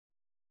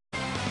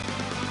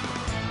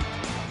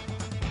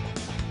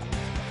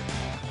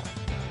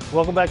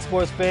Welcome back,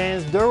 sports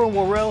fans. Durham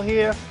Worrell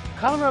here.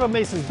 Colorado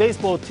Mesa's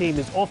baseball team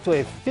is off to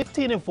a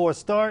 15-4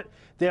 start.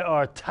 They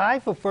are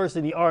tied for first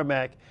in the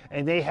RMAC,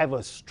 and they have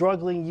a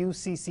struggling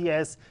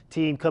UCCS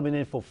team coming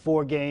in for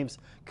 4 games.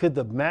 Could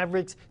the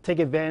Mavericks take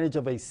advantage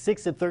of a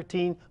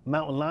 6-13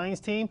 Mountain Lions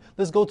team?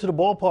 Let's go to the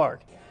ballpark.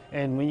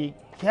 And when you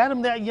got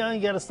them that young,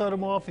 you got to start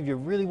them off if you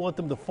really want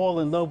them to fall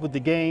in love with the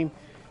game.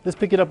 Let's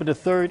pick it up in the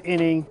 3rd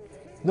inning.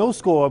 No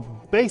score,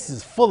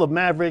 bases full of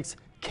Mavericks.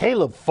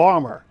 Caleb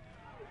Farmer.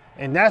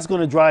 And that's going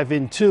to drive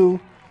in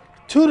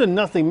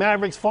 2-0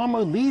 Mavericks.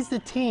 Farmer leads the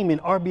team in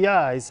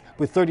RBIs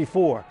with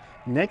 34.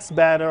 Next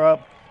batter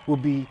up will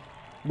be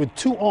with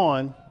 2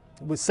 on,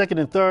 with 2nd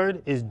and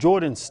 3rd is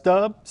Jordan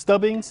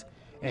Stubbings,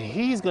 and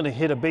he's going to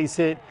hit a base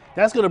hit.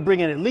 That's going to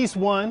bring in at least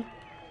 1.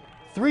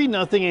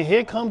 3-0, and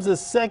here comes the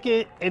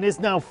second, and it's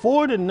now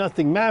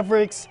 4-0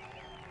 Mavericks.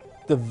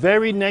 The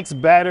very next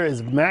batter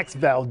is Max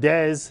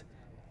Valdez,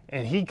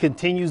 and he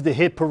continues the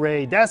hit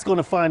parade. That's going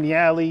to find the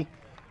alley.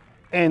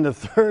 And the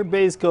third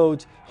base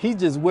coach, he's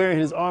just wearing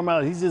his arm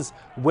out. He's just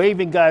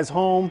waving guys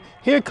home.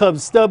 Here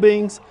comes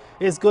Stubbings.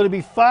 It's going to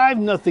be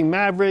 5-0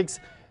 Mavericks.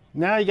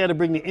 Now you got to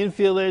bring the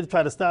infield in,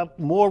 try to stop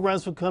more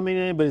runs from coming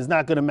in, but it's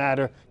not going to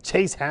matter.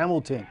 Chase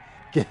Hamilton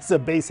gets a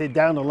base hit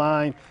down the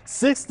line.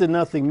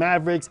 6-0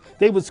 Mavericks.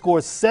 They would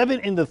score 7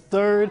 in the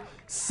 3rd,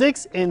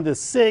 6 in the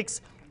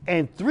 6th,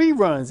 and 3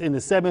 runs in the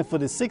 7th for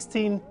the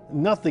 16-0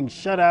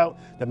 shutout.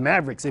 The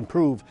Mavericks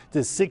improved to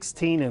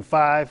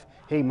 16-5.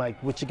 Hey,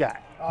 Mike, what you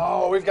got?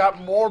 Oh, we've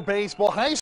got more baseball. High